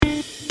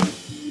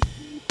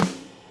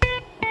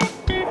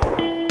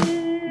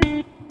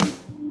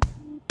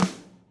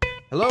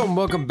and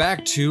welcome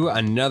back to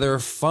another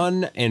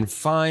fun and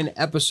fine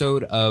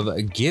episode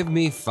of Give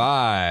Me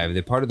Five,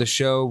 the part of the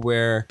show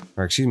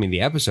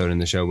the episode in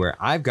the show where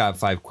I've got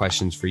 5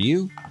 questions for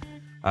you.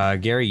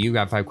 Gary, you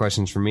got 5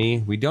 questions for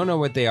me. We don't know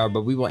what they are,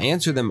 but we will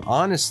answer them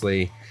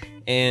honestly.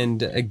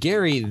 And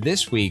Gary,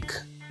 this week,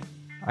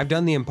 I've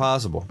done the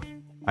impossible.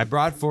 I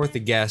brought forth a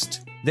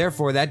guest.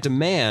 Therefore, that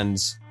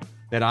demands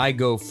that I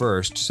go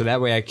first, so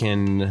that way I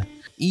can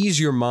ease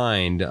your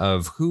mind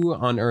of who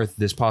on earth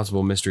this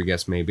possible mystery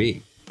guest may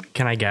be.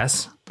 Can I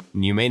guess?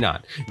 You may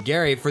not.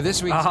 Gary, for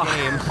this week's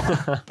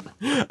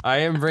game, I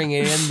am bringing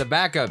in the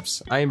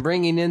backups. I am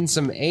bringing in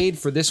some aid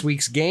for this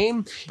week's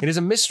game. It is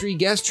a mystery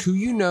guest who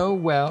you know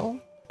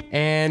well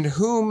and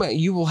whom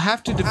you will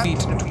have to defeat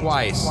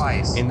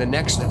twice in the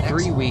next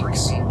 3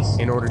 weeks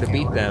in order to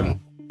beat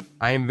them.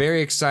 I am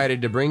very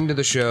excited to bring to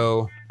the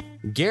show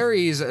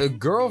Gary's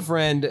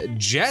girlfriend,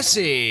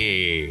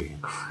 Jessie.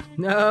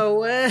 No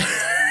way.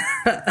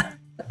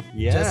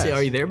 Yes. Jessie,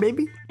 are you there,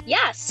 baby?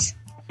 Yes.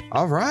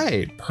 All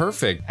right,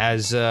 perfect.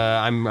 As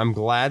I'm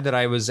glad that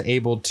I was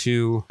able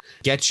to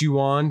get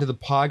you on to the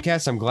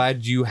podcast. I'm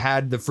glad you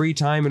had the free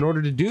time in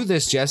order to do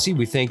this, Jessie.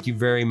 We thank you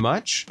very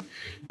much.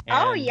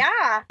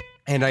 Yeah.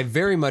 And I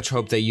very much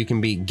hope that you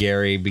can beat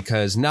Gary,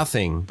 because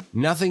nothing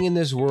in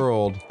this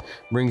world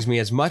brings me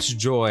as much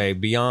joy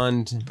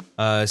beyond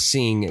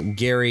seeing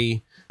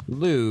Gary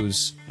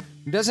lose.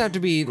 It doesn't have to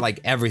be like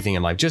everything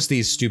in life, just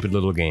these stupid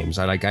little games.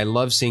 I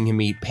love seeing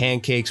him eat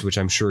pancakes, which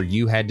I'm sure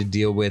you had to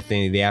deal with,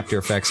 any of the after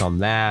effects on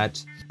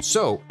that.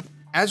 So,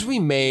 as we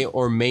may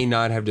or may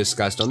not have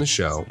discussed on the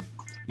show,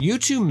 you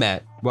two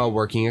met while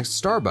working at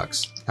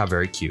Starbucks. How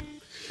very cute.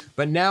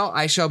 But now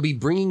I shall be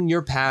bringing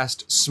your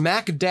past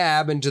smack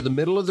dab into the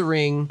middle of the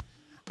ring.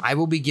 I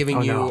will be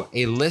giving you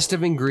a list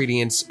of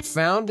ingredients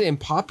found in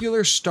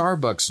popular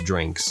Starbucks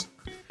drinks.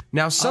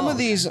 Now, some of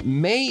these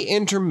may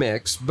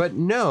intermix, but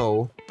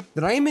know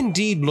that I am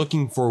indeed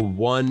looking for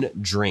one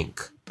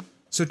drink.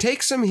 So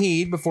take some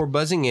heed before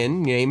buzzing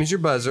in. Your name is your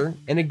buzzer.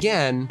 And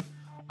again,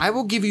 I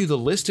will give you the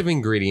list of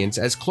ingredients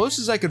as close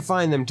as I could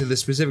find them to the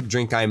specific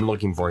drink I'm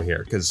looking for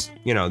here. Because,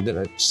 you know,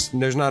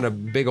 there's not a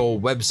big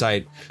old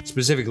website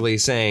specifically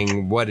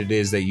saying what it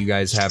is that you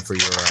guys have for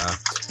your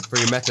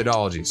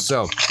methodologies.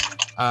 So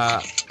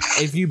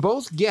if you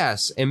both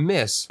guess and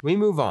miss, we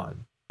move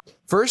on.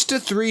 First to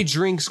 3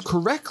 drinks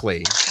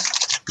correctly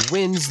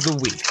wins the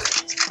week.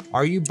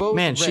 Are you both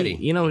ready?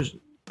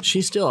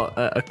 She's still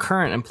a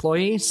current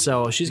employee,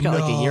 so she's got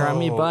like a year on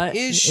me, but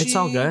it's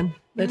all good.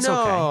 It's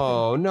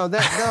okay. No,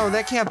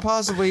 that can't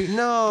possibly.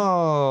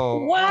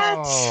 No. What?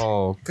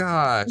 Oh,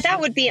 gosh. That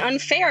would be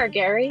unfair,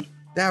 Gary.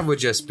 That would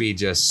just be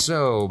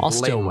so I'll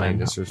still blatantly win.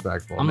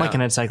 disrespectful. I'm like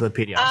an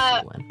encyclopedia. I'll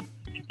still win.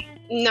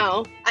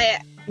 No,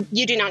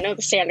 you do not know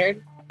the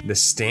standard. The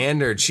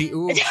standard. She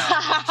even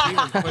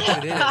puts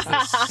it in as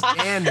the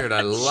standard.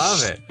 I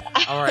love it.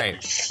 All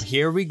right,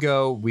 here we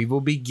go. We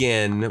will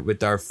begin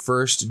with our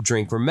first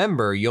drink.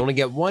 Remember, you only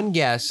get one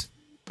guess,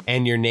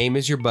 and your name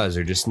is your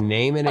buzzer. Just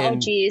name it in. Oh,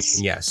 jeez.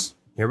 Yes.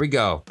 Here we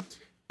go.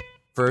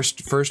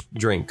 First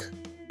drink.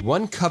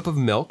 1 cup of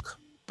milk.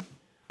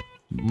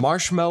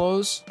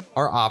 Marshmallows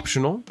are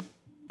optional.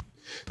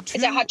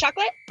 Is it hot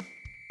chocolate?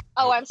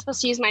 Oh, I'm supposed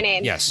to use my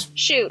name. Yes.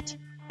 Shoot.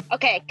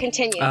 Okay,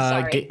 continue.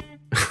 Sorry.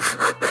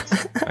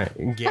 All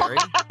right, Gary.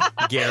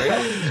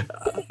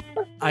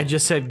 I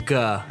just said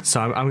 "guh," so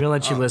I'm gonna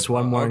let you list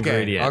one more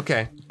ingredient.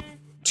 Okay.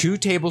 2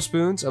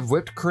 tablespoons of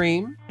whipped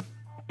cream.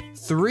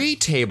 3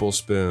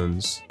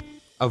 tablespoons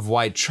of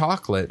white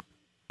chocolate.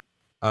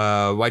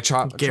 Gary.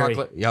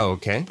 Chocolate. Yeah,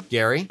 okay.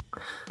 Gary.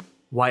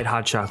 White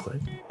hot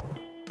chocolate.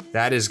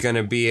 That is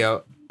gonna be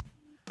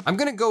I'm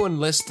going to go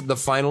and list the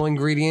final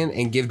ingredient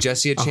and give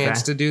Jessie a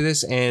chance to do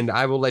this, and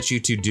I will let you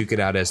two duke it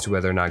out as to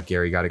whether or not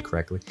Gary got it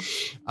correctly.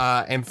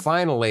 And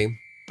finally,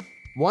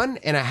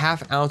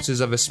 1.5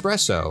 ounces of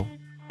espresso,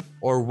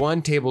 or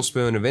 1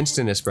 tablespoon of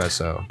instant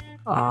espresso,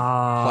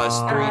 plus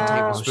 3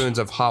 tablespoons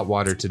of hot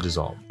water to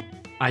dissolve.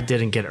 I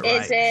didn't get it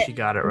right. She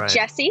got it right.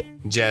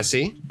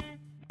 Jessie?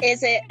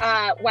 Is it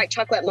white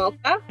chocolate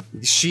mocha?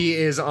 She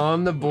is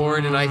on the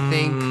board, and I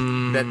think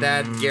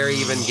that Gary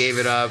even gave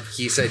it up.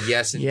 He said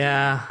yes.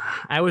 Yeah,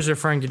 I was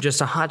referring to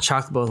just a hot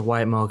chocolate with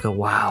white mocha.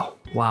 Wow.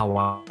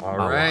 All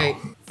right.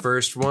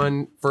 First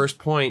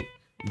point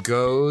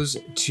goes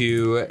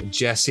to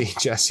Jessie.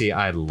 Jessie,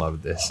 I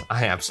love this.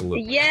 I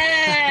absolutely.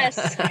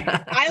 Yes.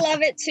 I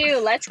love it too.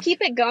 Let's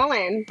keep it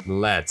going.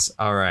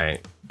 All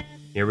right.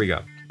 Here we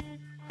go.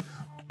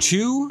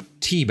 2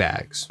 tea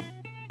bags.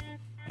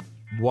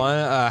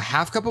 1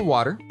 half cup of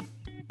water,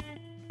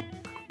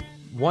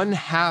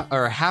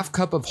 half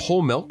cup of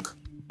whole milk,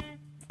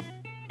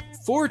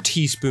 4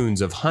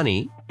 teaspoons of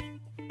honey,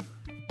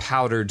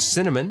 powdered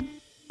cinnamon,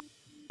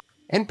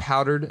 and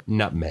powdered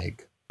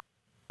nutmeg.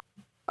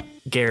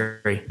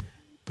 Gary.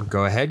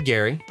 Go ahead,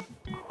 Gary.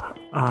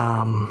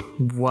 Well,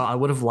 I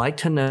would have liked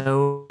to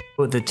know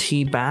the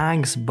tea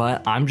bags,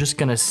 but I'm just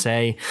gonna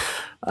say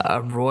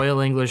Royal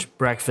English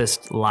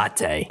breakfast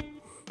latte.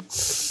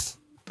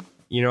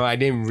 You know, I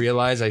didn't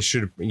realize I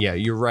should have. Yeah,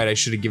 you're right. I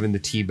should have given the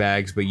tea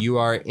bags, but you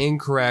are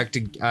incorrect.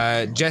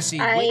 Jesse,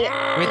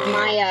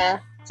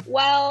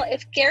 well,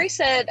 if Gary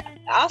said,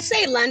 I'll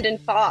say London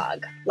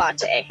Fog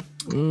latte.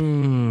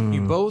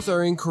 You both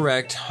are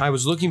incorrect. I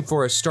was looking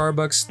for a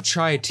Starbucks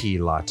chai tea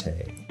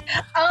latte.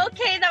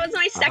 Okay, that was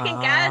my second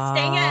guess.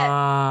 Dang it.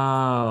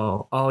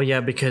 Oh,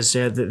 yeah, because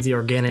the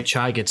organic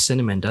chai gets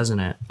cinnamon,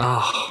 doesn't it?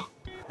 Oh,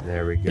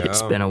 there we go.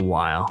 It's been a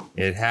while.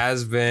 It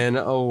has been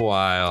a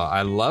while.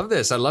 I love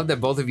this. I love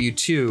that both of you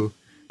two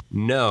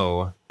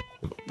know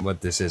what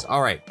this is.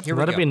 All right, here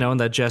we go. Let it be known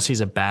that Jessie's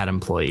a bad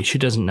employee. She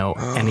doesn't know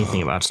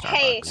anything about Starbucks.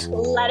 Hey,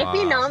 let it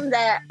be known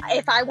that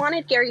if I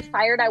wanted Gary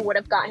fired, I would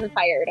have got him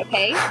fired,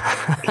 okay?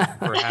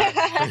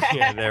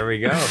 Yeah, there we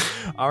go.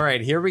 All right,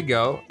 here we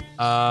go.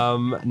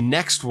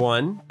 Next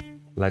one.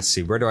 Let's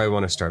see. Where do I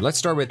want to start? Let's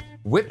start with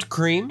whipped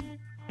cream,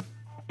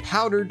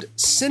 powdered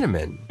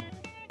cinnamon,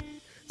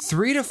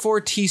 3 to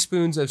 4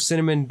 teaspoons of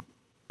cinnamon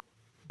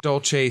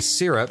dolce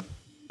syrup,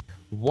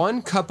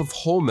 1 cup of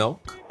whole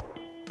milk,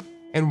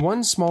 and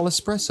 1 small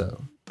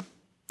espresso.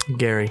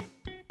 Gary.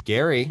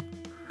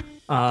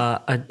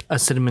 A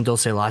cinnamon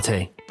dulce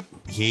latte.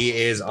 He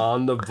is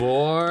on the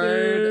board.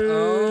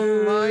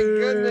 Oh my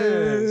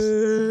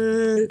goodness.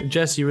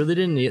 Jess, you really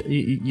didn't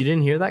you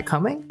didn't hear that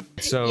coming?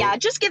 So yeah,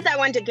 just give that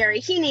one to Gary.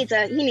 He needs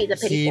a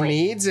pity point.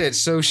 He needs it.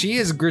 So she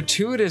is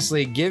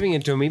gratuitously giving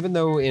it to him, even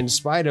though in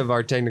spite of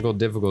our technical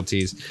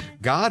difficulties.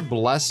 God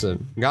bless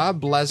him. God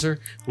bless her.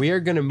 We are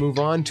going to move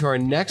on to our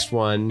next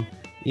one.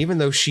 Even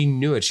though she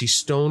knew it, she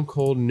stone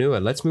cold knew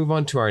it. Let's move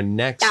on to our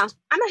next. Yeah,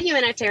 I'm a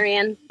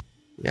humanitarian.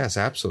 Yes,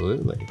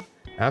 absolutely.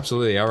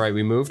 Absolutely. All right,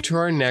 we move to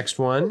our next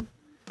one.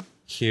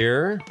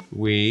 Here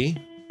we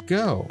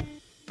go.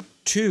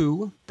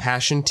 2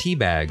 passion tea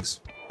bags,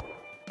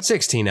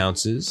 16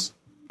 ounces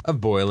of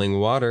boiling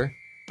water,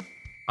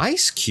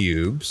 ice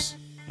cubes,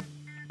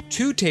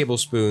 2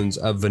 tablespoons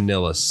of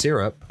vanilla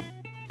syrup,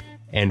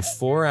 and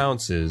 4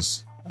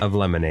 ounces of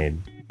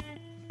lemonade.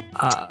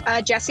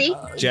 Jesse?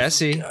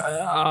 Jesse?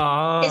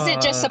 Is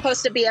it just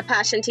supposed to be a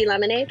passion tea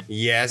lemonade?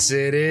 Yes,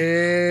 it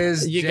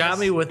is. You got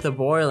me with the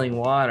boiling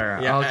water.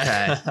 Yeah.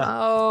 Okay.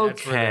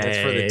 That's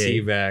for the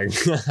tea bag.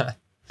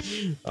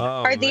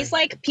 Are these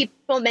like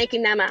people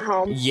making them at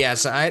home?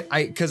 Yes,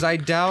 because I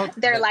doubt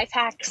they're life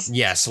hacks.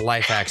 Yes,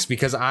 life hacks.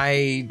 Because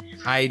I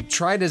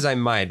tried as I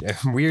might.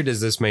 Weird as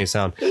this may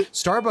sound,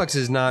 Starbucks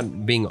is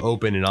not being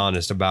open and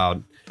honest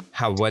about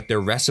what their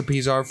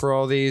recipes are for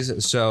all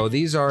these. So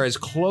these are as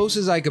close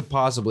as I could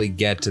possibly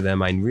get to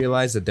them. I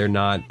realize that they're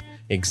not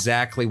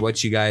exactly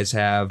what you guys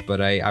have, but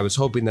I was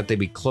hoping that they'd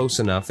be close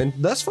enough. And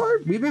thus far,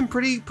 we've been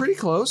pretty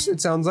close, it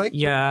sounds like.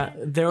 Yeah,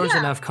 there was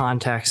enough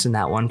context in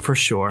that one for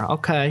sure.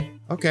 Okay,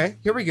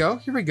 here we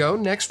go.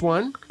 Next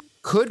one.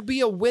 Could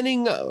be a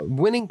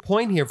winning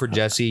point here for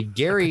Jesse.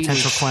 Gary.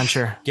 Potential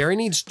clincher. Gary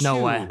needs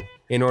 2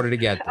 in order to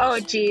get this. Oh,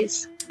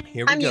 geez.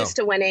 Here we I'm go. used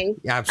to winning.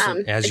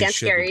 Absolutely, as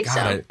against you should. Gary.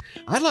 So.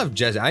 I love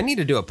Jesse. I need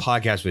to do a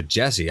podcast with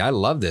Jesse. I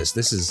love this.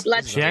 This is.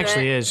 She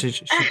actually is. She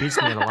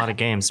beats me in a lot of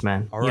games,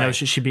 man. All right. You know,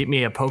 she beat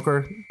me at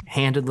poker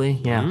handedly.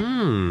 Yeah.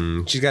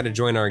 She's got to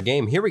join our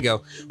game. Here we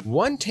go.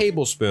 1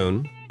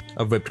 tablespoon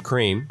of whipped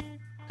cream,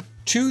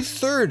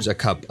 2/3 a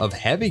cup of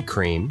heavy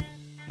cream,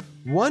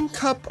 1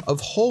 cup of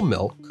whole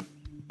milk.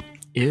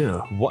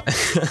 Ew. What?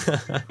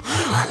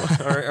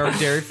 or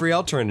dairy-free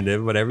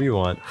alternative, whatever you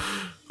want.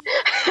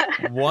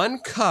 1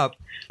 cup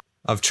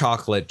of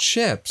chocolate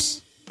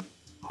chips.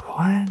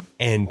 What?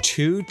 And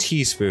 2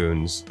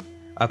 teaspoons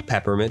of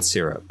peppermint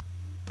syrup.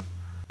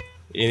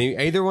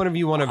 Either one of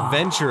you want to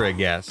venture a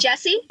guess?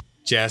 Jesse?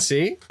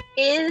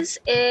 Is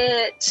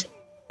it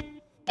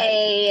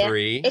a...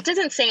 3. It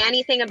doesn't say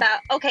anything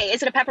about... Okay,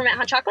 is it a peppermint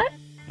hot chocolate?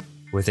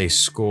 With a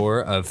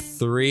score of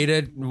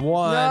 3-1,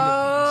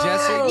 No!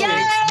 Jesse Yay!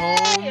 takes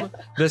home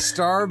the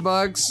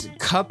Starbucks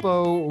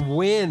Cuppo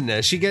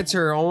win. She gets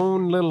her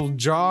own little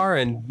jar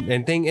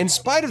and thing, in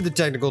spite of the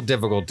technical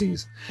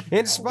difficulties.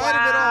 In spite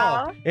of it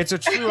all. It's a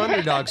true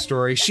underdog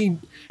story.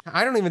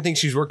 I don't even think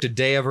she's worked a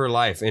day of her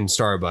life in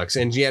Starbucks,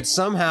 and yet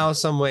somehow,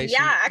 some way...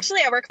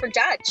 Actually, I work for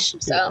Dutch,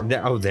 so...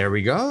 There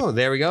we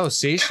go.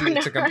 See,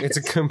 it's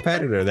a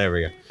competitor. There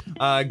we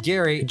go.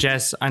 Gary.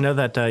 Jess, I know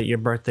that your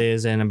birthday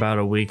is in about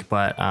a week,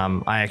 but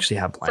I actually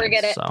have plans.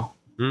 Forget it. So.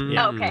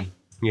 Okay.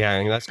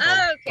 Yeah, let's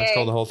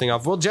call the whole thing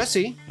off. Well,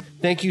 Jesse,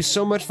 thank you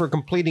so much for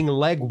completing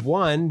leg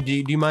 1. Do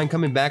you mind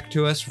coming back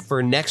to us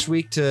for next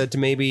week to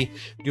maybe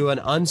do an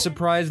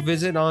unsurprised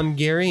visit on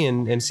Gary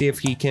and see if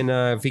he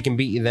can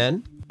beat you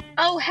then?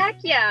 Oh, heck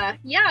yeah.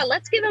 Yeah,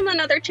 let's give him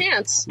another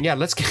chance. Yeah,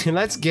 let's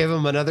give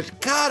him another...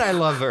 God, I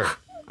love her.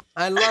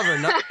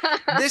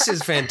 This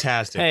is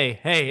fantastic.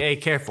 Hey,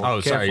 careful.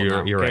 Oh, careful sorry,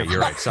 you're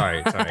right. Sorry.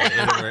 In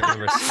a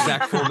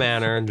respectful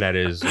manner, that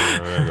is.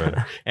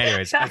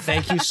 Anyways,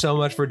 thank you so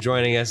much for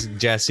joining us,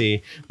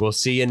 Jesse. We'll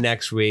see you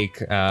next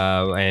week,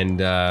 and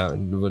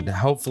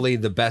hopefully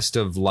the best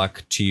of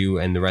luck to you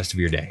and the rest of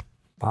your day.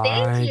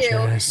 Bye, Thank you.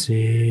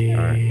 Jesse.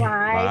 Right.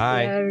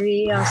 Bye,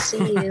 Gary. I'll see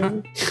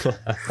you.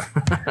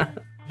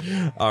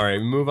 All right,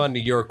 move on to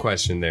your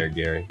question there,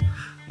 Gary.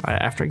 All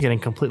right, after getting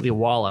completely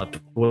walloped,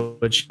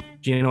 which,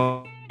 you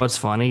know what's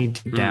funny?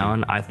 Deep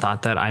down, I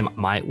thought that I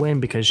might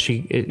win because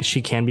she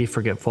can be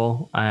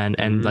forgetful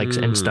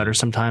and stutter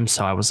sometimes.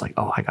 So I was like,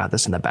 oh, I got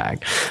this in the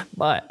bag.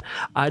 But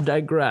I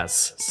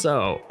digress.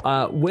 So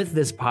with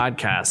this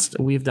podcast,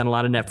 we've done a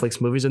lot of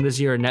Netflix movies, and this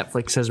year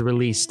Netflix has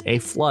released a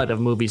flood of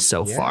movies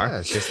so far.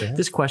 Yes,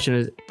 this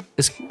question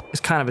is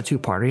kind of a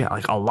two-parter. Yeah,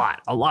 like a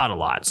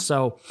lot.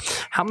 So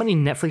how many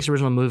Netflix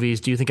original movies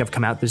do you think have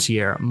come out this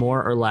year,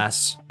 more or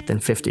less than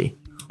 50?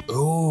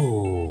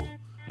 Ooh.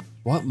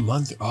 What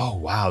month? Oh,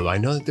 wow. I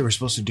know that they were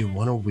supposed to do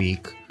one a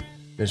week.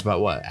 There's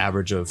about what?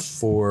 Average of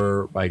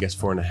 4, I guess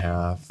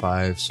 4.5,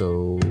 5.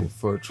 So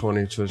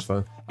 420,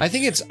 25. I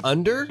think it's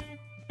under,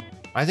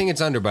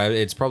 but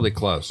it's probably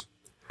close.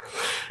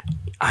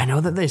 I know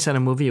that they said a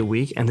movie a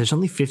week, and there's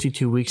only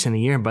 52 weeks in a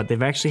year, but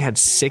they've actually had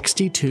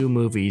 62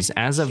 movies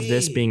as of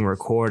this being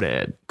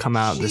recorded come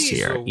out this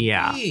year. Louise.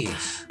 Yeah.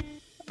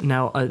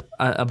 Now,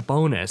 a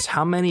bonus.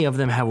 How many of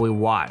them have we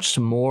watched,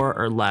 more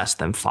or less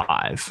than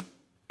 5?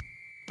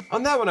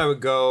 On that one, I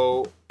would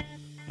go.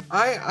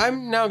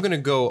 I'm now going to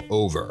go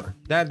over.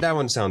 That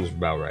one sounds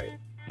about right.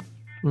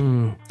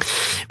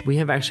 We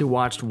have actually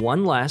watched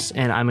one less,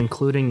 and I'm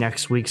including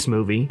next week's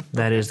movie.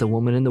 That is The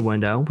Woman in the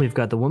Window. We've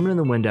got The Woman in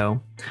the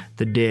Window,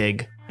 The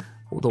Dig,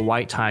 The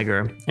White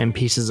Tiger, and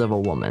Pieces of a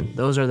Woman.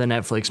 Those are the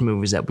Netflix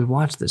movies that we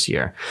watched this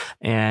year.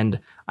 And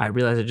I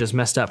realized I just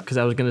messed up because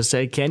I was going to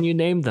say, can you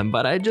name them?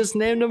 But I just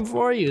named them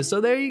for you. So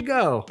there you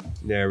go.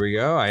 There we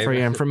go. For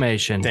your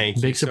information. Thank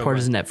you. Big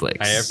supporters of Netflix.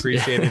 I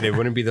appreciate it. It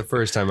wouldn't be the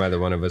first time either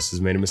one of us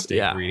has made a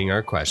mistake reading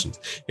our questions.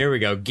 Here we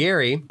go.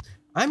 Gary,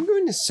 I'm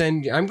going to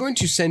send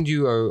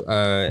you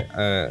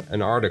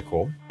an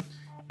article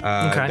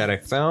that I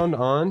found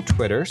on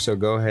Twitter. So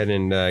go ahead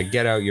and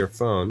get out your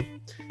phone.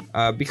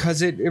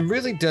 Because it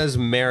really does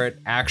merit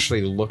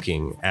actually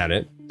looking at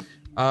it.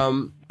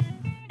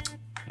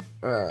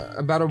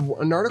 About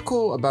an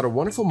article about a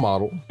wonderful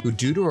model who,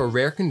 due to a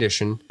rare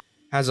condition,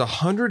 has a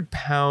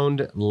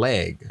 100-pound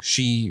leg.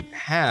 She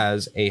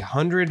has a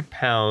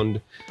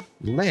 100-pound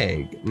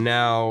leg.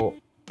 Now,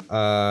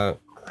 I'm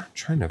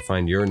trying to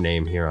find your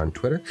name here on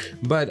Twitter.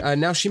 But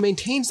now she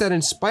maintains that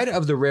in spite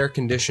of the rare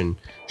condition,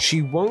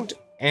 she won't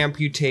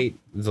amputate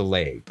the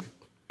leg.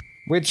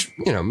 Which,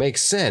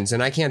 makes sense.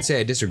 And I can't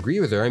say I disagree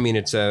with her. I mean,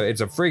 it's a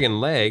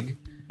friggin' leg.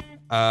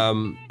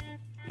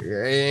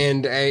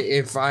 And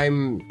if I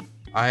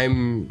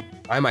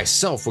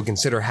myself would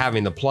consider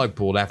having the plug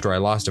pulled after I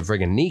lost a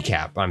friggin'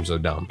 kneecap. I'm so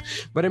dumb.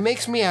 But it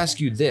makes me ask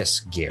you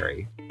this,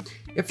 Gary.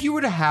 If you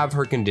were to have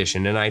her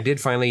condition, and I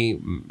did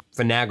finally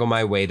finagle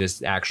my way to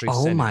actually send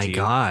it to you. Oh my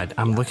God.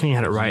 I'm looking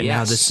at it right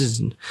now. This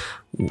is...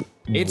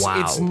 It's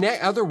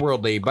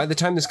otherworldly. By the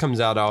time this comes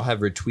out, I'll have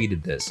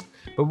retweeted this.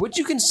 But would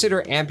you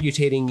consider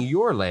amputating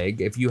your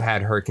leg if you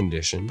had her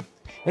condition?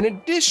 And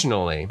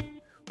additionally,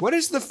 what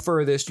is the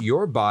furthest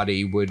your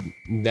body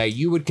that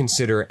you would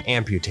consider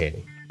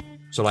amputating?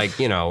 So like,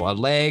 a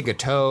leg, a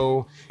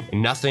toe,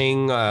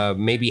 nothing,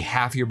 maybe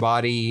half your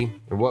body.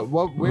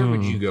 Where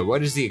would you go?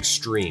 What is the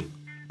extreme?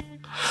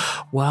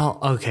 Well,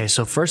 okay,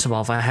 so first of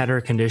all, if I had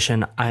her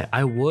condition,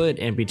 I would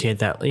amputate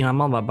that. I'm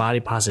all about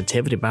body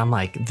positivity, but I'm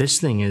like, this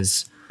thing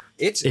is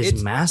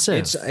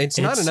massive. It's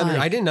not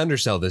I didn't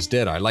undersell this,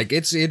 did I? Like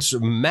it's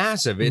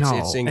massive.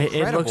 It's incredible.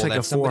 It looks like a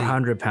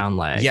 400-pound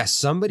leg. Yes,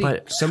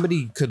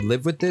 somebody could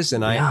live with this,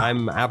 and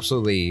I'm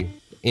absolutely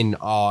in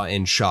awe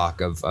and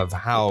shock of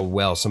how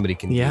well somebody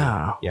can do it.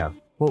 Yeah.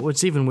 Well,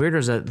 what's even weirder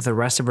is that the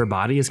rest of her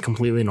body is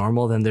completely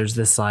normal. Then there's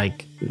this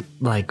like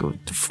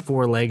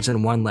 4 legs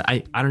and 1 leg.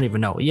 I don't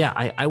even know. Yeah,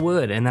 I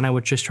would. And then I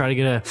would just try to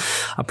get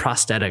a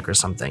prosthetic or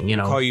something,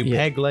 Call you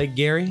peg leg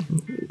Gary?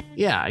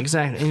 Yeah,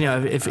 exactly.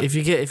 If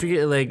you get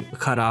your leg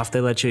cut off,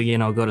 they let you,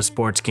 go to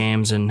sports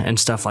games and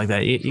stuff like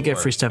that. You get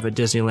free stuff at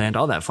Disneyland,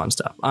 all that fun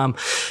stuff.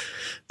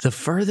 The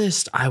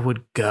furthest I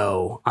would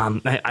go,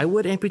 I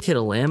would amputate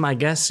a limb. I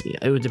guess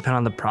it would depend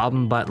on the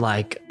problem, but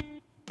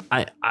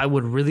I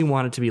would really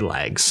want it to be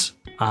legs.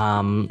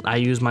 I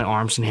use my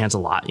arms and hands a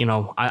lot.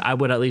 I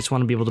would at least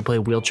want to be able to play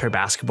wheelchair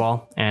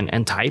basketball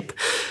and type.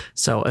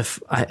 So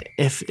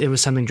if it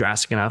was something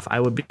drastic enough, I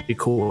would be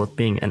cool with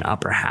being an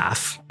upper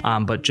half.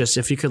 But just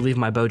if you could leave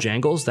my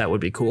Bojangles, that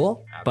would be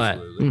cool.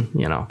 Absolutely.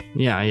 But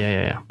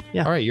yeah.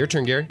 All right, your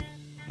turn, Gary.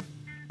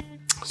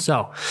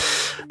 So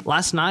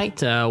last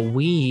night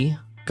we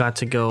got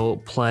to go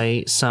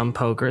play some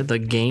poker, the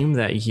game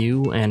that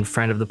you and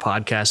friend of the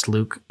podcast,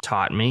 Luke,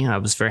 taught me. I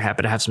was very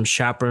happy to have some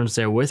chaperones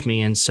there with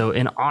me. And so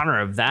in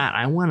honor of that,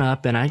 I went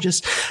up and I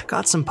just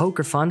got some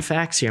poker fun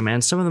facts here,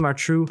 man. Some of them are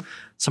true.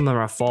 Some of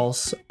them are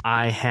false.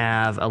 I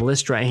have a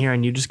list right here,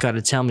 and you just got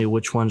to tell me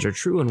which ones are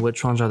true and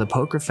which ones are the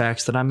poker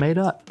facts that I made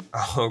up.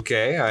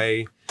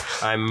 Okay.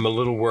 I'm a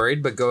little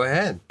worried, but go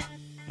ahead.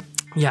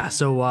 Yeah,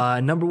 so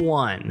number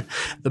 1,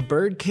 the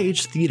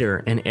Birdcage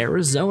Theater in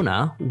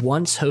Arizona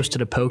once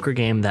hosted a poker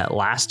game that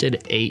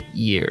lasted 8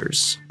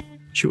 years.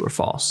 True or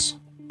false?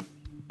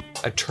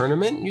 A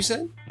tournament, you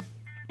said?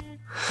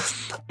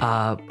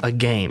 A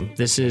game.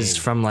 This is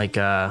from like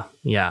a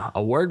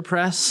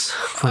WordPress.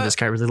 When this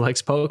guy really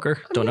likes poker.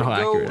 Don't know how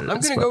accurate it is. I'm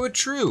going to go with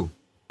true.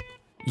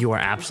 You are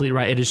absolutely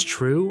right. It is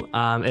true.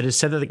 It is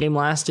said that the game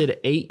lasted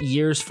 8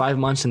 years, 5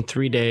 months, and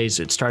 3 days.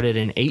 It started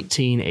in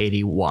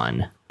 1881.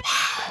 Wow.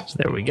 So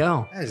there we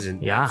go. That is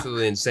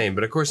absolutely insane.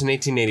 But of course, in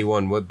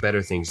 1881, what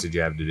better things did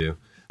you have to do?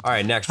 All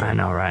right, next one. I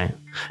know, right?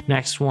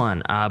 Next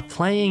one.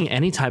 Playing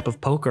any type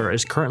of poker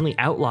is currently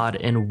outlawed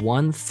in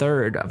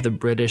 1/3 of the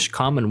British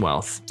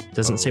Commonwealth.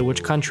 Doesn't say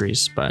which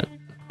countries, but...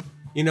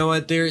 You know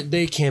what?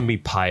 They can be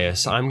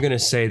pious. I'm going to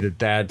say that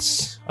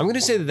that's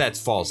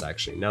false,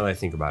 actually, now that I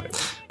think about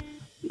it.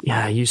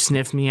 Yeah, you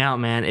sniffed me out,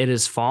 man. It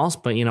is false,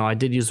 but I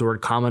did use the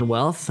word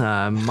Commonwealth.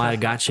 Might have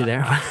got you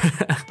there.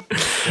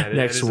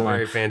 Next one. A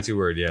very fancy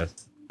word, yes.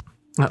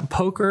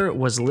 Poker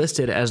was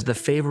listed as the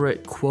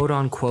favorite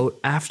quote-unquote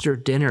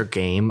after-dinner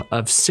game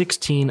of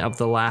 16 of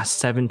the last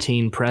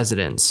 17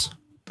 presidents.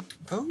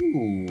 Oh,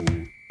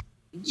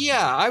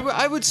 yeah.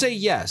 I would say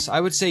yes.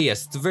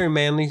 It's a very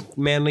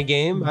manly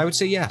game. I would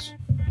say yes.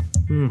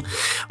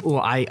 Well,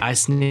 I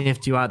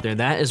sniffed you out there.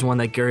 That is one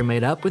that Gary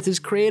made up with his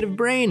creative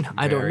brain.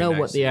 I don't know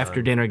what the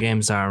after-dinner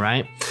games are,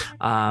 right?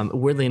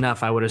 Weirdly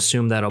enough, I would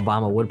assume that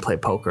Obama would play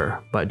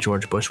poker, but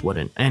George Bush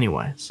wouldn't.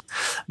 Anyways,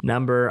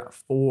 number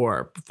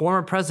 4.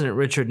 Former President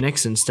Richard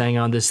Nixon, staying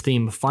on this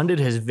theme, funded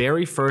his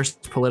very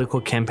first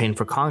political campaign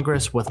for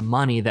Congress with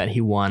money that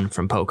he won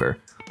from poker.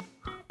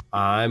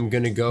 I'm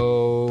going to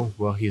go...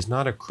 Well, he's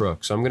not a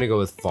crook, so I'm going to go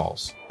with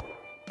false.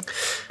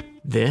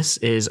 This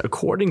is,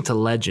 according to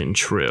legend,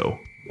 true.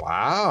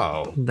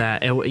 Wow.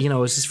 That, it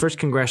was his first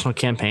congressional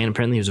campaign.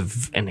 Apparently, he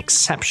was an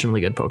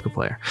exceptionally good poker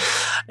player.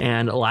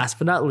 And last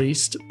but not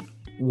least,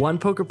 one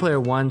poker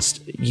player once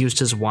used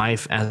his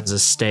wife as a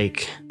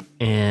stake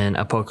in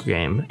a poker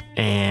game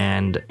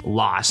and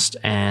lost.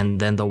 And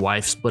then the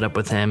wife split up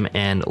with him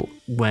and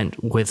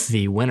went with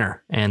the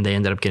winner. And they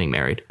ended up getting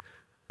married.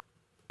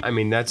 I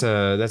mean, that's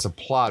a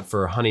plot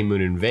for a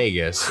honeymoon in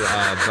Vegas,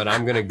 but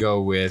I'm going to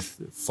go with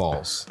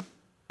false.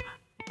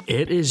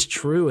 It is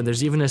true, and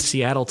there's even a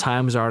Seattle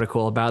Times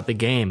article about the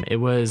game. It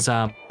was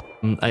a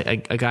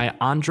guy,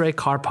 Andrei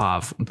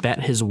Karpov,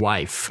 bet his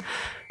wife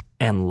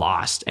and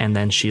lost, and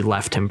then she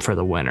left him for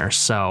the winner.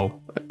 So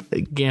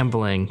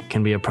gambling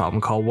can be a problem.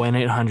 Call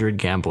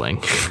 1-800-GAMBLING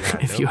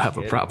if you have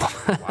a problem.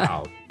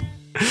 Wow.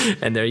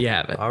 And there you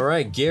have it. All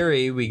right,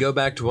 Gary, we go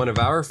back to one of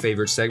our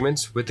favorite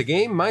segments with the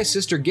game My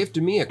Sister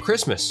Gifted Me at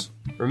Christmas.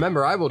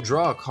 Remember, I will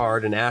draw a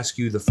card and ask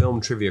you the film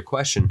trivia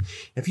question.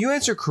 If you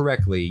answer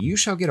correctly, you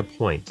shall get a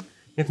point.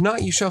 If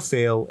not, you shall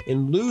fail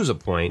and lose a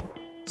point.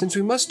 Since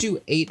we must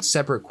do 8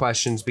 separate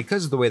questions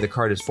because of the way the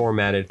card is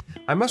formatted,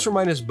 I must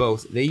remind us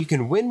both that you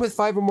can win with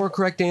 5 or more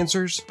correct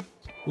answers,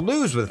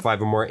 lose with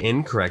 5 or more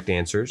incorrect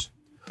answers,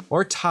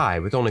 or tie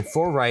with only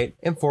 4 right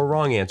and 4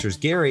 wrong answers.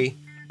 Gary,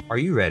 are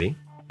you ready?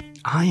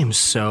 I am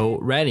so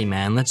ready,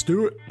 man. Let's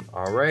do it.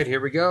 All right, here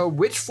we go.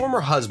 Which former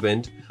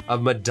husband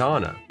of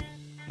Madonna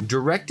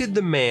directed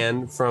The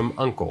Man from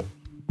Uncle?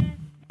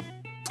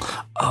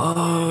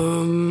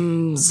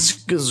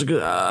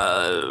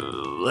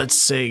 Let's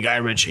say Guy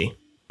Ritchie.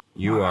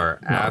 You are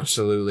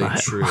absolutely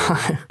true.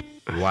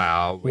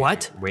 Wow.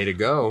 What? Way to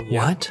go.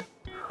 Yeah. What?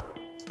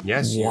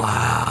 Yes.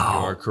 Wow.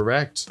 You are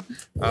correct.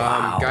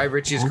 Wow. Guy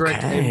Ritchie is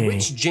correct. In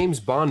which James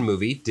Bond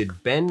movie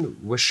did Ben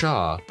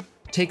Whishaw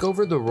take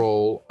over the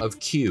role of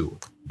Q?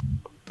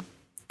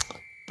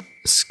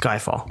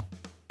 Skyfall.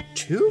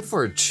 2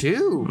 for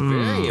 2.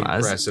 Very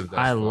impressive.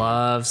 I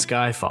love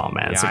Skyfall,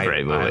 man. It's a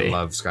great movie. I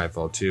love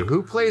Skyfall too.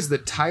 Who plays the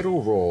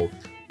title role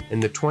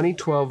in the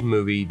 2012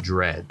 movie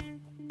Dredd?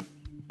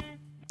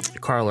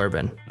 Carl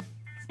Urban.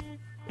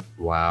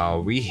 Wow,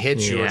 we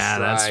hit your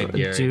stride,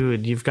 Gary.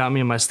 Dude, you've got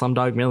me in my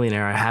Slumdog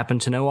Millionaire. I happen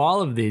to know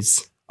all of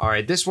these. All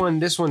right, this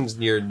one's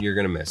you're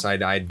gonna miss.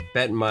 I'd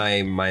bet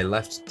my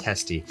left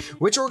testy.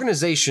 Which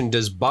organization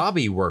does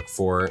Bobby work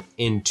for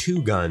in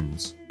Two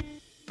Guns?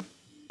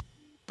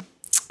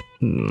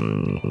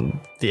 The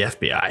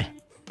FBI.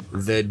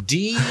 The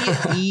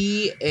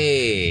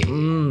DEA.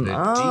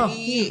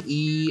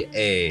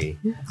 DEA.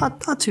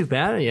 Not too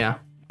bad, yeah.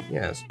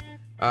 Yes.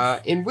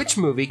 In which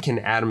movie can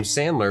Adam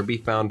Sandler be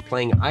found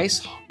playing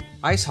ice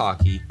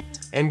hockey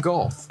and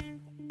golf?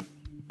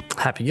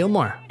 Happy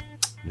Gilmore.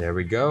 There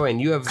we go. And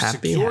you have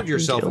secured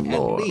yourself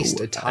Gilmore. At least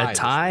a tie. A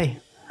tie.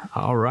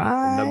 All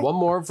right. And then one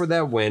more for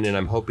that win, and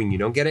I'm hoping you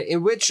don't get it.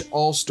 In which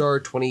All-Star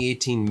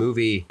 2018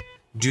 movie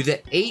do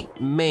the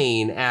 8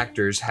 main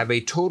actors have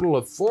a total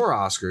of 4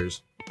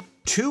 Oscars,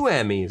 2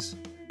 Emmys,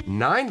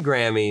 9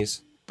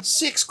 Grammys,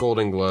 6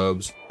 Golden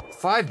Globes,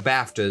 5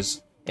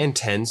 BAFTAs, and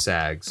 10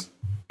 SAGs?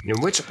 In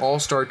which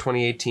All-Star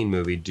 2018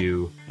 movie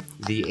do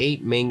the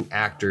 8 main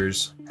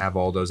actors have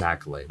all those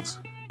accolades?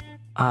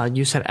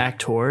 You said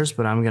actors,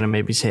 but I'm going to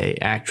maybe say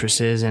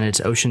actresses, and it's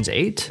Ocean's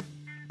 8?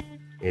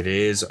 It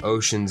is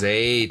Ocean's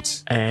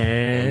 8.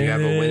 And you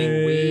have a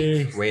winning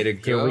week. Way to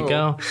go. Here we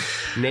go.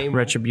 Name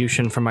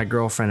retribution for my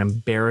girlfriend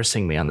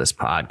embarrassing me on this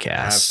podcast.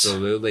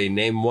 Absolutely.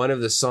 Name one of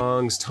the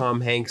songs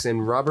Tom Hanks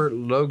and Robert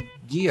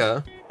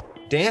Loggia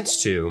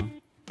danced to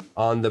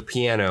on the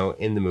piano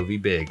in the movie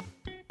Big?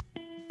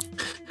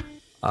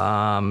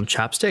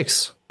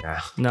 Chopsticks.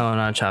 Yeah. No,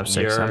 not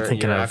chopsticks. I'm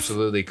thinking you're of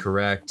absolutely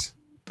correct.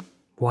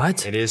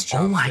 what? It is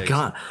Oh my Chopsticks.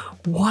 god.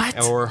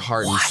 What? Or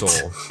Heart and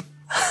Soul.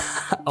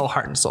 Oh,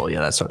 Heart and Soul. Yeah,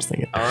 that's what I was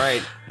thinking. All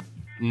right.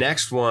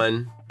 Next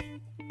one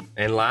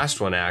and last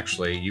one,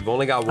 actually. You've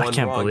only got one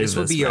can't wrong. believe This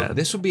would this, be man.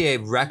 this would be a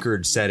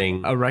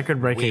record-setting. A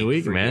record-breaking Week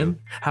week, for man. you.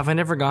 Have I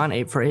never gone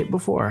 8 for 8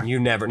 before?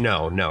 You've never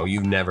gone.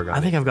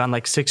 I think I've gone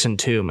like 6 and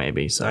 2,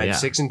 maybe. So All right, yeah.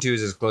 6 and 2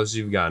 is as close as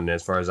you've gotten,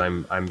 as far as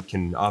I'm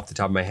can off the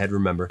top of my head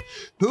remember.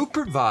 Who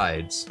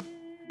provides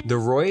the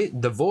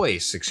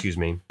voice,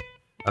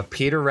 of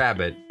Peter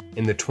Rabbit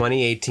in the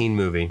 2018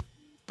 movie?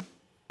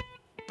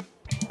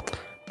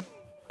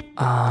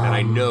 And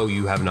I know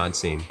you have not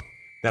seen.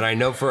 That I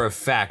know for a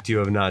fact you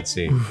have not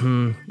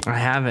seen. I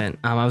haven't.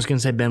 I was gonna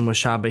say Ben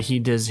Whishaw, but he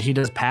does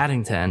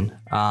Paddington.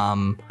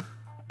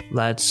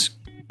 Let's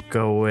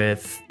go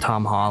with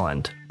Tom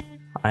Holland.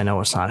 I know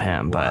it's not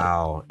him, but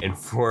Wow. And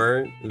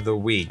for the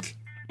week,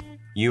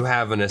 you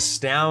have an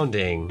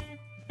astounding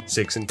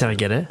 6 and 2. did I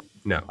get it?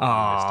 No.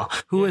 Oh,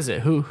 who is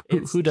it? Who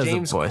It's does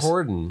James the voice?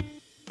 Corden.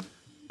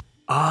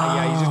 Oh,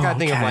 Yeah, you just gotta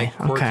think of like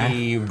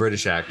quirky okay.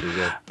 British actors.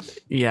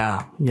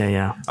 Yeah.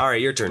 Yeah. All right,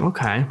 your turn.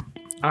 Okay.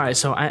 All right.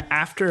 So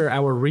after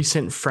our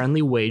recent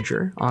friendly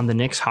wager on the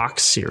Knicks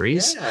Hawks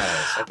series,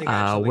 Yes, I think I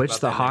actually which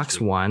about the that Hawks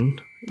next week. won.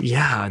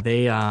 Yeah,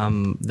 they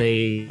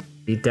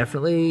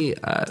definitely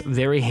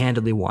very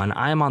handily won.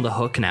 I am on the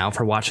hook now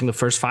for watching the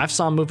first 5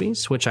 Saw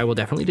movies, which I will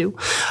definitely do.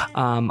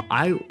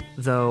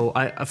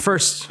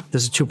 First,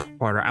 this is a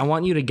 2-parter. I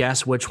want you to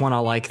guess which one I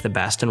like the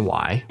best and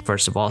why.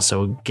 First of all,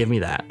 so give me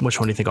that. Which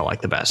one do you think I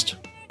like the best?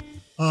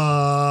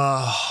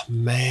 Oh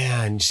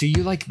man, see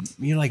you like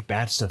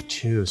bad stuff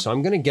too. So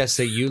I'm gonna guess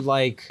that you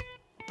like.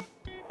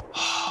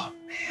 Oh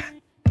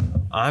man,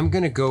 I'm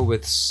gonna go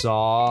with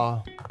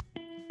Saw.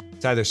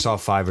 It's either Saw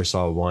 5 or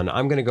Saw 1.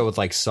 I'm gonna go with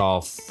like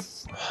Saw.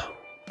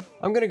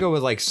 I'm gonna go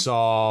with like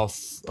Saw.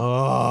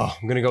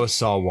 I'm gonna go with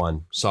Saw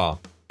 1. Saw.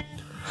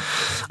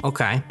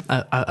 Okay,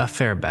 a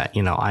fair bet.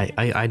 You know,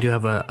 I do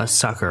have a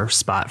sucker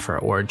spot for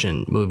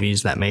origin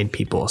movies that made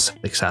people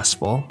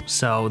successful.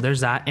 So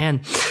there's that.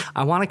 And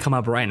I want to come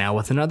up right now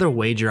with another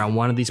wager on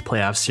one of these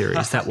playoff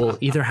series that will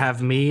either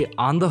have me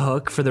on the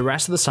hook for the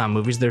rest of the Saw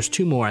movies. There's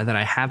 2 more that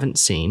I haven't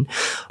seen,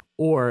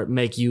 or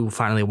make you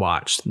finally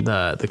watch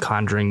the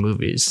Conjuring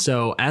movies.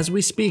 So as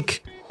we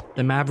speak,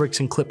 the Mavericks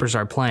and Clippers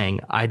are playing.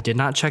 I did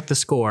not check the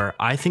score.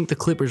 I think the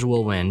Clippers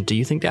will win. Do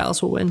you think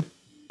Dallas will win?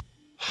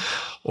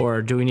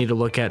 Or do we need to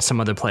look at some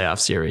other playoff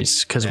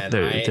series? Because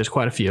there's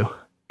quite a few.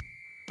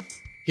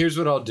 Here's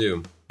what I'll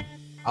do.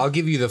 I'll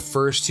give you the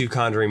first 2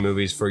 Conjuring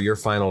movies for your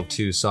final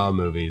 2 Saw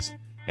movies,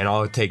 and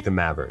I'll take the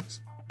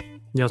Mavericks.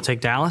 You'll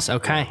take Dallas?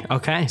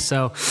 Okay.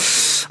 So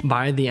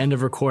by the end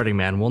of recording,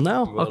 man, we'll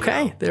know.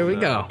 There we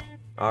go.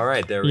 All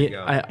right, there we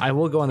go. I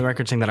will go on the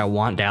record saying that I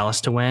want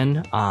Dallas to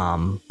win,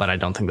 but I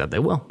don't think that they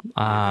will.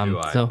 Neither do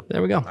I. So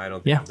there we go. I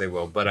don't think they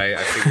will, but I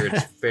figure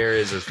it's fair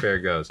as fair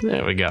goes.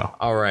 There we go.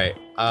 All right.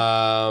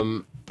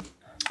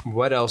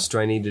 What else do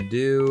I need to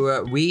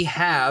do? We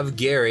have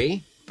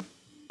Gary.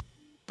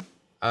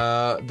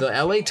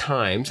 The LA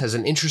Times has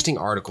an interesting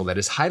article that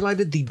has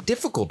highlighted the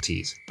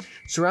difficulties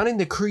surrounding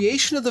the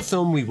creation of the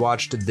film we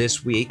watched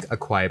this week, A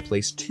Quiet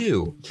Place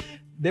 2.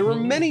 There were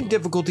many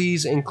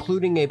difficulties,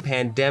 including a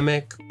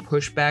pandemic,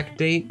 pushback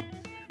date,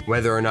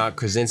 whether or not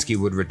Krasinski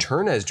would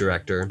return as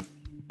director,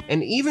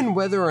 and even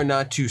whether or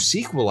not to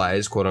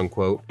sequelize, quote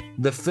unquote,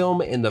 the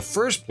film in the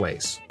first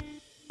place.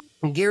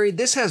 Gary,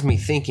 this has me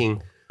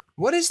thinking,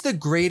 what is the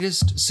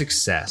greatest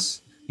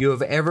success you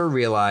have ever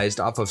realized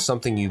off of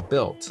something you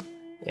built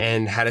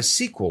and had a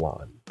sequel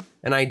on?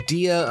 An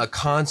idea, a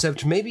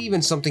concept, maybe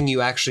even something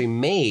you actually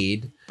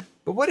made,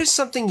 but what is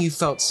something you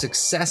felt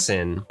success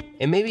in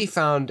and maybe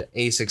found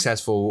a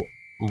successful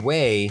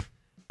way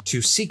to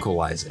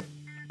sequelize it?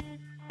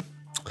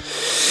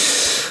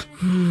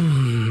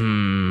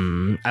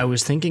 I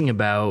was thinking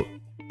about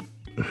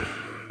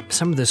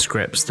some of the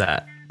scripts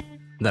that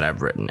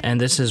I've written, and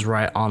this is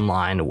right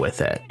online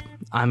with it.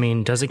 I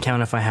mean, does it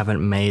count if I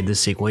haven't made the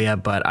sequel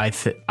yet? But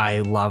I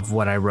love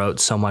what I wrote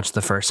so much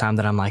the first time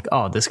that I'm like,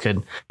 oh, this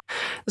could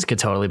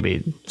totally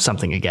be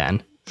something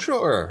again.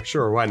 Sure,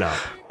 why not?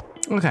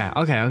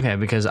 Okay.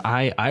 Because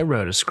I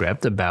wrote a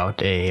script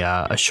about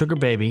a sugar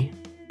baby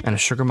and a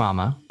sugar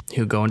mama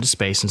who go into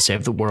space and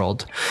save the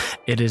world.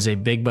 It is a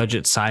big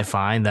budget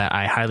sci-fi that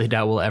I highly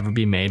doubt will ever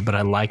be made, but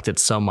I liked it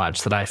so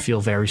much that I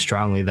feel very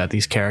strongly that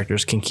these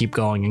characters can keep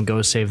going and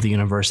go save the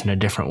universe in a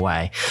different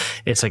way.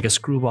 It's like a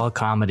screwball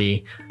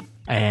comedy,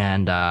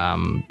 and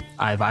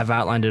I've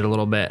outlined it a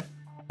little bit.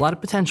 A lot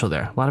of potential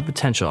there.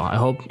 I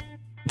hope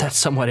that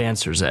somewhat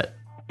answers it.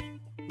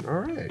 All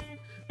right.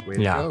 Way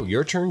to go.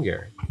 Your turn,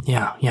 Gary.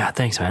 Yeah.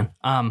 Thanks, man.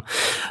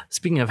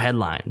 Speaking of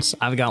headlines,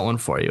 I've got one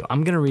for you.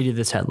 I'm going to read you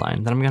this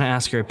headline, then I'm going to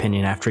ask your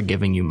opinion after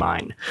giving you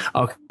mine.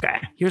 Okay,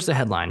 here's the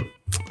headline.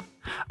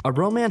 A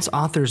romance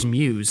author's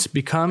muse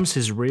becomes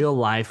his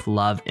real-life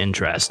love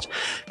interest.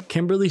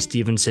 Kimberly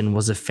Stevenson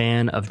was a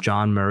fan of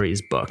John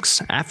Murray's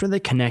books. After they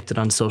connected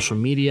on social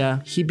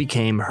media, he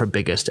became her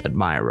biggest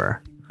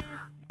admirer.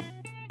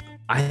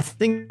 I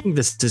think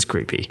this is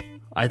creepy.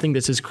 I think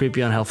this is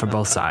creepy on hell for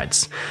both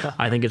sides.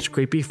 I think it's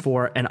creepy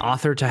for an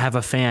author to have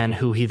a fan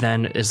who he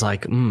then is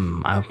like,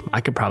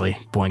 I could probably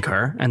boink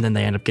her, and then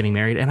they end up getting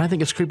married. And I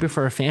think it's creepy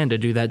for a fan to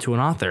do that to an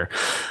author.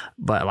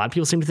 But a lot of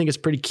people seem to think it's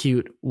pretty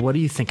cute. What do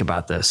you think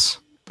about this?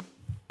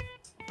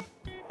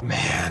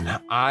 Man,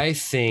 I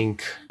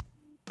think,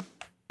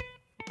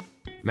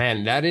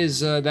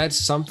 that's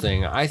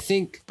something. I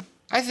think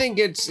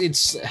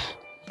it's.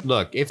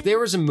 Look, if there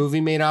was a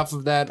movie made off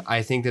of that,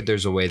 I think that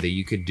there's a way that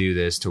you could do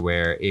this to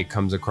where it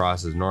comes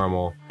across as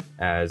normal,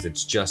 as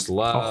it's just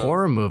love. A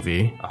horror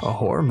movie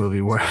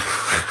where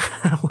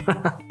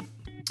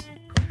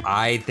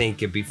I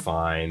think it'd be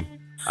fine.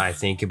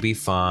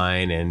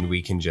 And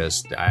we can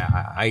just.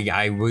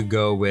 I would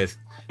go with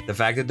the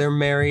fact that they're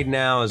married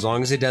now, as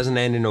long as it doesn't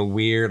end in a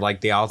weird, like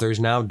the author's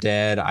now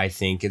dead. I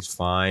think it's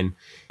fine.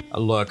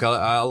 Look,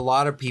 a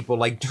lot of people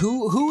like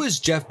who is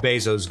Jeff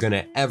Bezos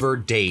gonna ever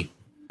date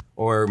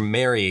or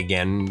marry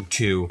again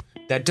to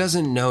that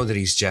doesn't know that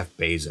he's Jeff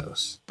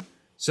Bezos?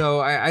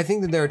 So I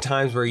think that there are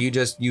times where you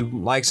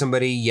like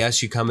somebody,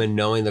 yes, you come in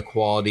knowing the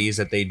qualities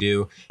that they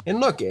do. And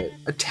look,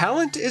 a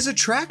talent is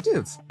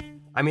attractive.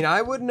 I mean,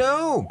 I would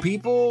know.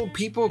 People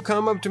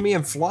come up to me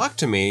and flock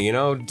to me,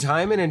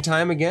 time in and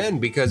time again,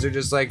 because they're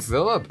just like,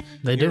 Philip,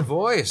 your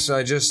voice.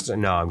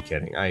 No, I'm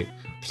kidding.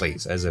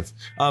 Please, as if.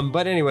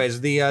 But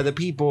anyways, the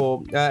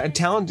people,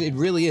 talent, it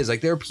really is.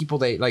 Like, there are people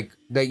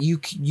that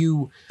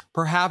you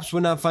perhaps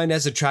would not find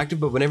as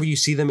attractive, but whenever you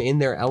see them in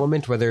their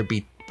element, whether it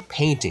be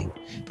painting,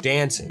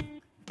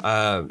 dancing,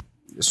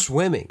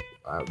 swimming,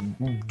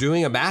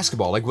 doing a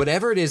basketball, like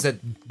whatever it is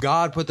that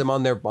God put them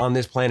on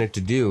this planet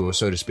to do,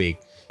 so to speak,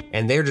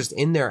 and they're just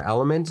in their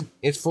element,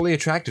 it's fully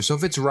attractive. So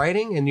if it's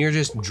writing and you're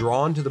just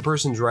drawn to the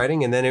person's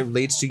writing and then it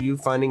leads to you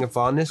finding a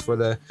fondness for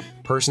the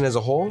person as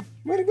a whole,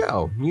 way to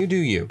go. You do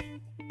you.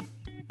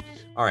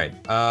 All right.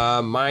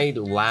 My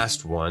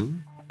last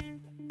one.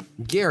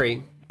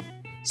 Gary,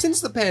 since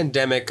the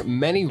pandemic,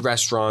 many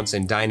restaurants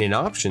and dine-in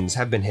options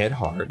have been hit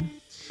hard.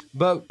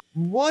 But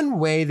one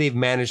way they've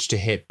managed to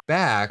hit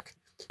back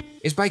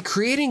is by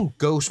creating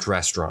ghost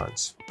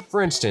restaurants.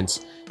 For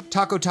instance,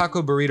 Taco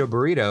Taco Burrito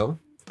Burrito,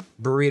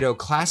 Burrito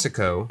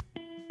Classico,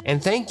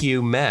 and Thank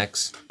You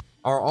Mex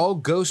are all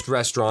ghost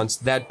restaurants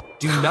that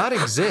do not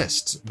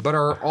exist, but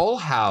are all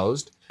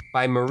housed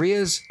by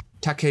Maria's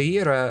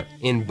Taqueria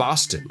in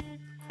Boston.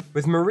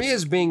 With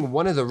Maria's being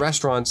one of the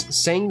restaurants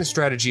saying the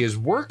strategy is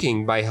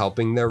working by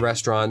helping their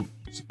restaurant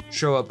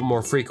show up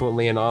more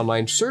frequently in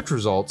online search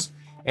results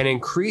and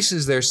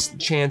increases their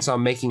chance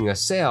on making a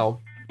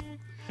sale.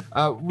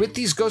 With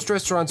these ghost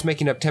restaurants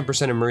making up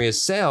 10% of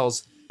Maria's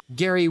sales,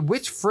 Gary,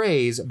 which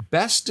phrase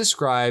best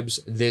describes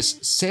this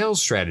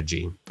sales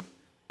strategy?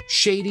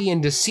 Shady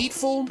and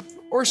deceitful,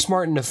 or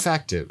smart and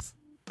effective?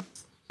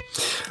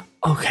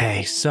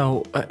 Okay,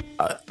 so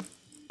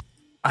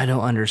I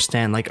don't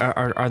understand. Like,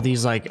 are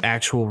these like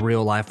actual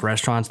real life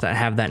restaurants that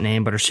have that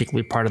name but are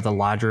secretly part of the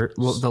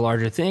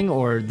larger thing,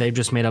 or they've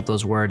just made up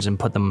those words and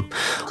put them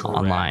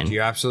online?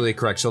 You're absolutely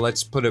correct. So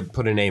let's put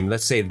a name.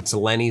 Let's say it's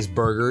Lenny's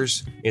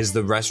Burgers is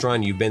the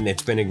restaurant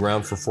it's been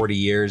around for 40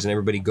 years, and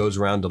everybody goes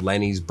around to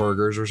Lenny's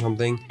Burgers or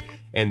something.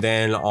 And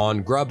then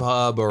on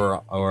Grubhub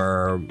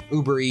or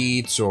Uber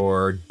Eats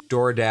or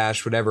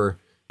DoorDash, whatever,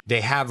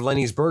 they have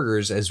Lenny's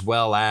Burgers as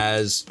well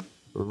as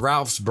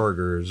Ralph's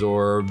Burgers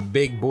or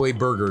Big Boy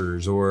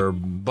Burgers or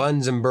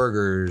Buns and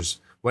Burgers,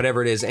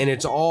 whatever it is, and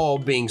it's all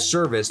being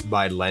serviced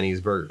by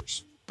Lenny's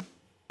Burgers.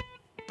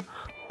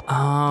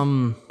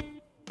 I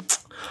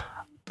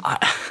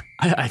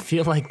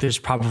feel like there's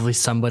probably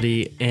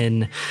somebody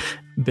in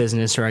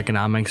business or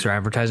economics or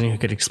advertising who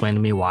could explain to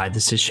me why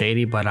this is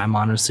shady, but I'm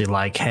honestly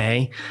like,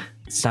 hey,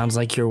 it sounds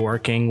like you're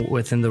working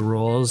within the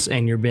rules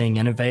and you're being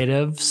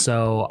innovative.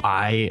 So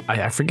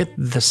I forget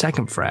the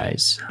second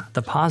phrase,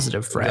 the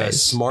positive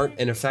phrase. Smart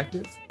and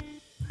effective?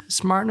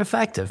 Smart and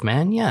effective,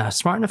 man. Yeah,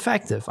 smart and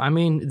effective. I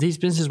mean, these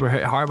businesses were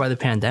hit hard by the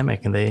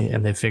pandemic, and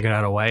they figured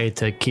out a way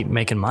to keep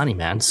making money,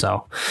 man.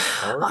 So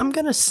I'm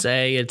gonna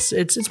say it's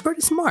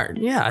pretty smart.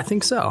 Yeah, I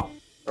think so.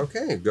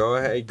 Okay, go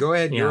ahead.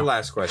 Yeah. Your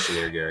last question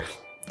here, Gary.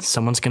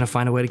 Someone's gonna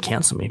find a way to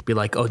cancel me. Be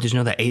like, oh, did you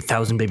know that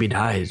 8,000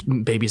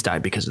 babies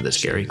died because of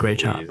this, Gary? Great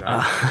job.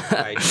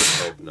 I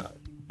just hope not.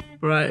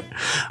 Right.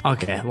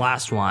 Okay,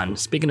 last one.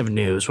 Speaking of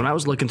news, when I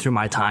was looking through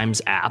my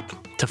Times app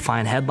to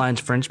find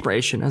headlines for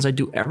inspiration, as I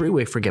do every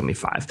week for Give Me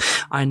Five,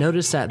 I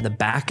noticed that the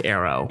back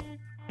arrow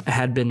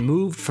had been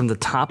moved from the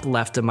top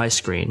left of my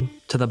screen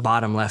to the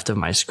bottom left of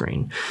my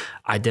screen.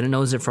 I didn't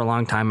notice it for a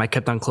long time. I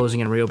kept on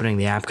closing and reopening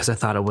the app because I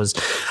thought it was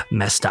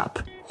messed up.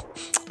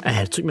 And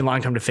it took me a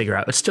long time to figure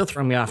out. It's still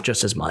throwing me off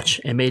just as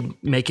much. It made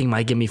making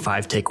my Gimme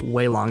 5 take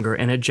way longer,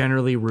 and it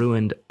generally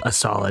ruined a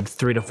solid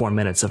 3 to 4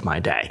 minutes of my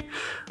day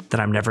that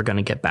I'm never going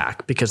to get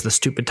back because the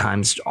stupid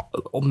times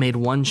made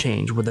one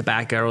change where the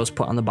back arrow is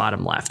put on the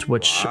bottom left,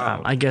 which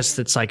I guess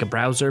it's like a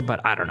browser,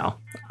 but I don't know.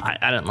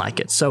 I didn't like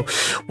it. So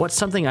what's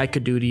something I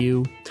could do to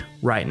you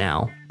right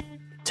now,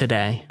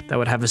 today, that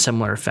would have a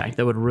similar effect,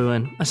 that would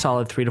ruin a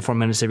solid 3 to 4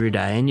 minutes of your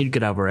day, and you'd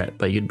get over it,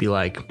 but you'd be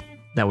like,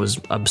 that was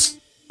absurd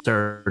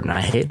and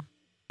I hated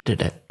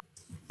it.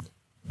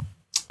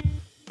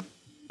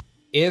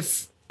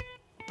 If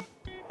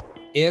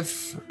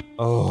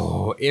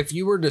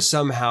you were to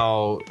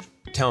somehow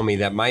tell me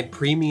that my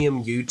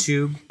premium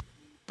YouTube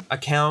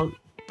account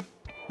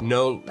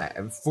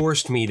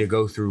forced me to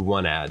go through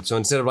one ad, so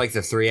instead of like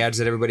the 3 ads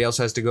that everybody else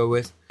has to go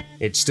with,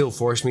 it still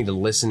forced me to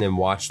listen and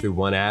watch through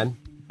one ad,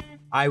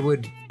 I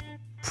would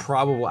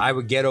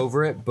get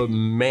over it, but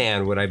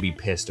man, would I be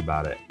pissed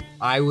about it.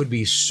 I would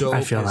be so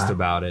pissed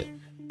about it.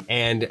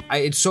 And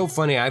it's so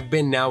funny. I've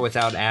been now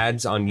without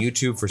ads on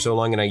YouTube for so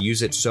long, and I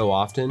use it so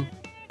often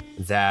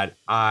that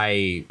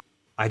I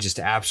just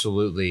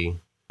absolutely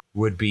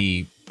would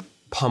be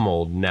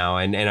pummeled now.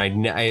 And I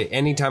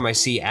anytime I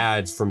see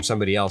ads from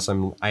somebody else,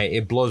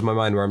 it blows my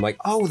mind where I'm like,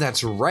 oh,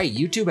 that's right,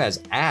 YouTube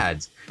has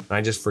ads, and I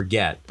just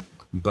forget.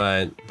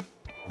 But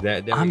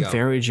there we go. I'm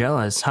very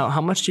jealous. How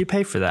much do you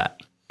pay for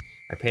that?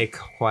 I pay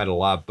quite a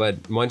lot,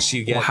 but once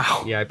you get,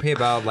 I pay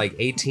about like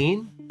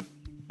 18.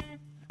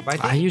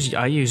 I use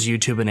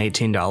YouTube an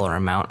 $18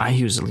 amount. I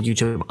use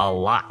YouTube a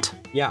lot.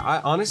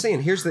 Yeah, honestly,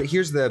 and here's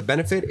the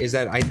benefit is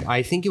that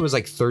I think it was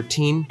like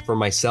 13 for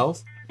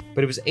myself,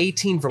 but it was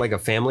 18 for like a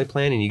family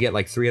plan, and you get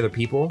like 3 other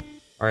people,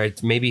 or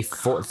maybe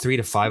 3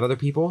 to 5 other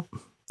people.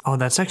 Oh,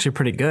 that's actually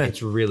pretty good.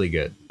 It's really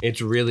good. It's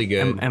really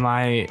good. Am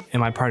I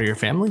part of your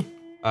family?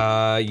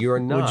 You're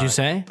not. Would you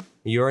say?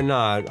 You're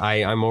not.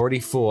 I'm already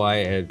full.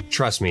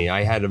 Trust me.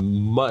 I had a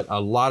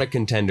lot of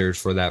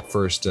contenders for that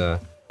first.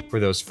 For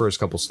those first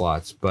couple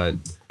slots, but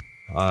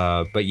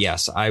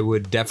yes, I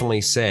would definitely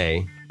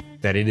say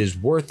that it is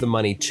worth the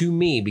money to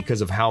me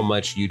because of how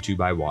much YouTube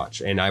I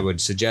watch, and I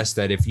would suggest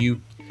that if you,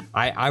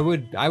 I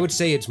would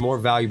say it's more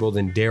valuable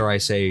than, dare I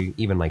say,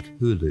 even like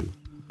Hulu.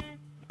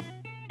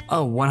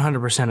 Oh,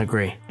 100%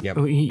 agree. Yep.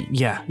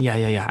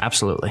 Yeah,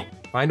 absolutely.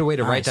 Find a way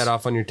to write that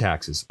off on your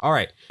taxes. All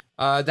right,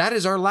 that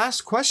is our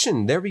last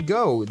question. There we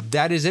go.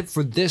 That is it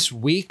for this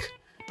week.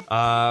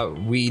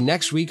 We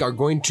next week are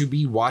going to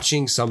be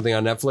watching something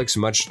on Netflix,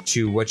 much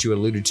to what you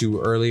alluded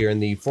to earlier in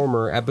the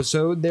former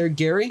episode there,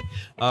 Gary.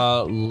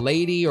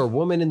 Lady or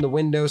woman in the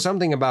window,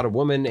 something about a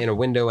woman in a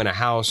window in a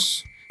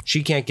house.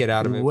 She can't get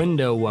out of it.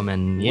 Window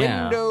woman,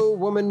 yeah. Window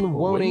woman,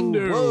 woaning,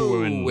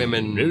 whoa,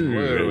 women,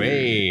 whoa,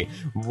 hey,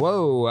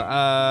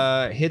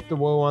 whoa, hit the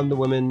whoa on the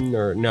women,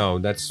 or no,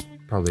 that's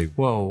probably...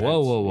 Whoa.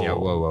 Yeah,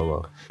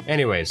 whoa.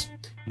 Anyways,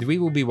 we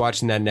will be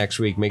watching that next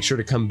week. Make sure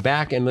to come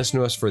back and listen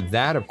to us for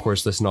that. Of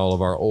course, listen to all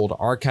of our old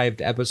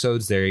archived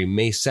episodes. They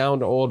may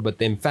sound old,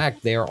 but in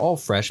fact, they are all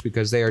fresh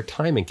because they are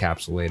time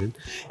encapsulated.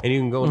 And you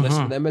can go and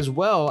listen to them as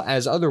well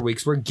as other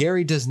weeks where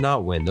Gary does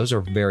not win. Those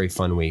are very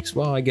fun weeks.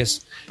 Well, I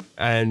guess,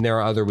 and there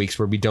are other weeks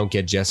where we don't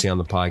get Jessie on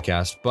the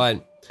podcast,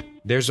 but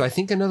there's, I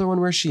think, another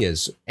one where she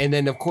is. And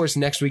then, of course,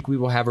 next week we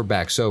will have her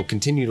back. So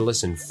continue to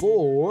listen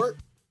for...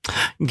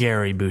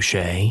 Gary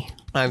Boucher.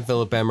 I'm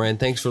Philip Amaran.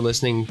 Thanks for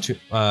listening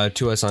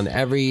to us on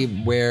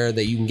everywhere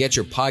that you can get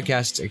your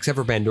podcasts, except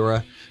for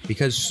Pandora,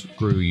 because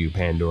screw you,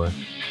 Pandora.